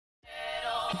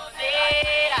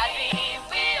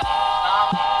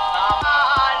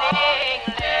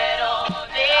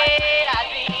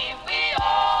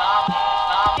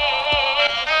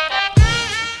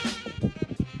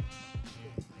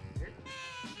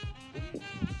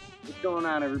going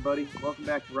on, everybody? Welcome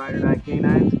back to Ride or Die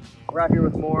Canines. We're out here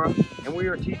with Mora, and we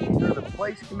are teaching her the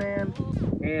place command,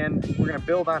 and we're going to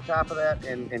build on top of that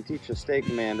and teach the stay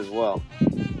command as well.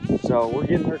 So we're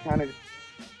getting her kind of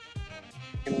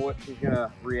in what she's going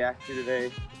to react to today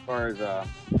as far as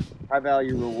high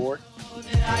value reward.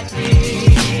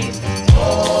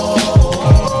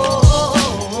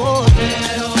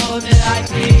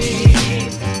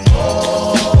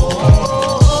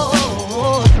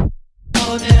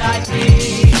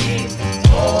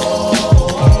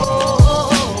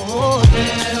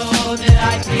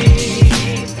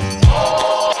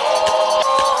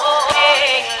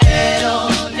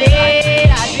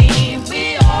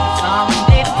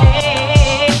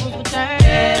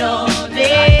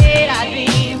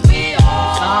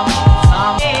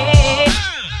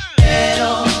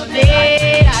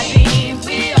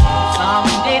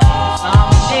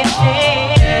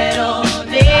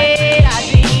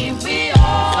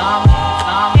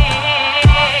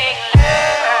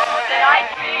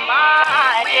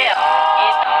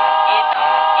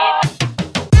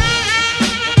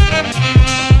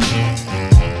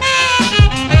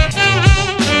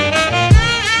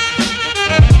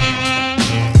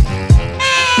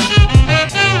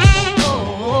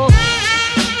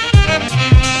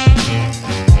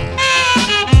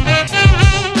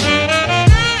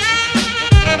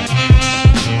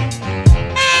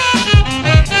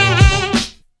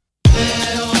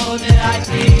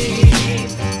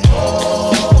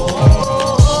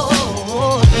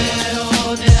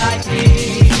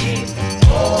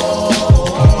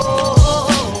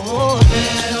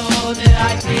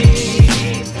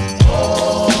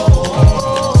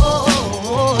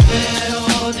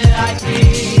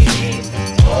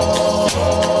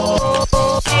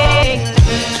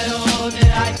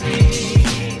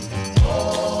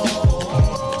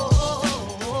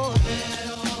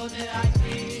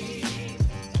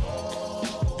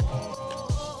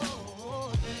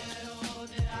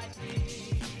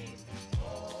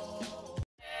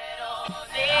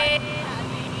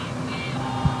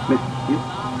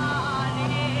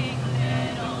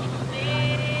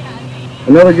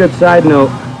 Another good side note,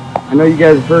 I know you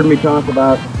guys have heard me talk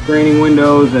about training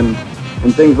windows and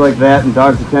things like that and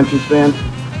dogs' attention span.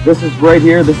 This is right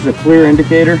here, this is a clear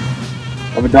indicator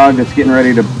of a dog that's getting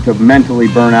ready to mentally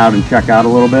burn out and check out a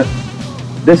little bit.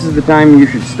 This is the time you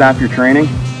should stop your training,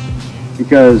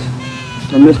 because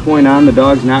from this point on the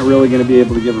dog's not really going to be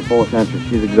able to give her full attention.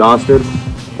 She's exhausted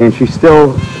and she's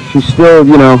still,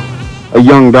 you know, a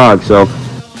young dog, so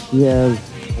she has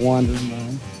a wandering mind.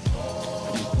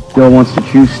 Still wants to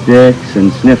chew sticks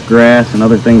and sniff grass and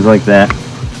other things like that.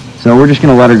 So we're just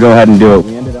going to let her go ahead and do it.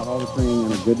 We ended all the training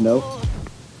on a good note.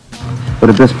 But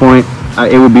at this point,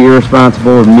 it would be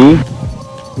irresponsible of me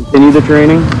to continue the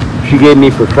training. She gave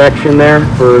me perfection there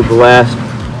for the last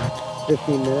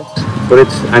 15 minutes. But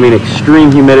it's, I mean, extreme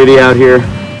humidity out here,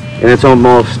 and it's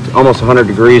almost 100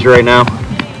 degrees right now.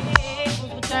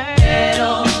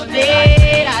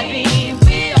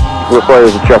 We'll play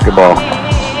as a checkerball.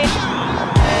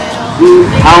 See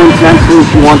how intensely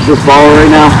she wants this ball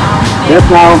right now? That's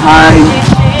how high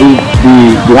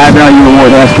the high value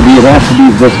reward has to be. It has to be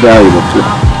this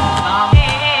valuable.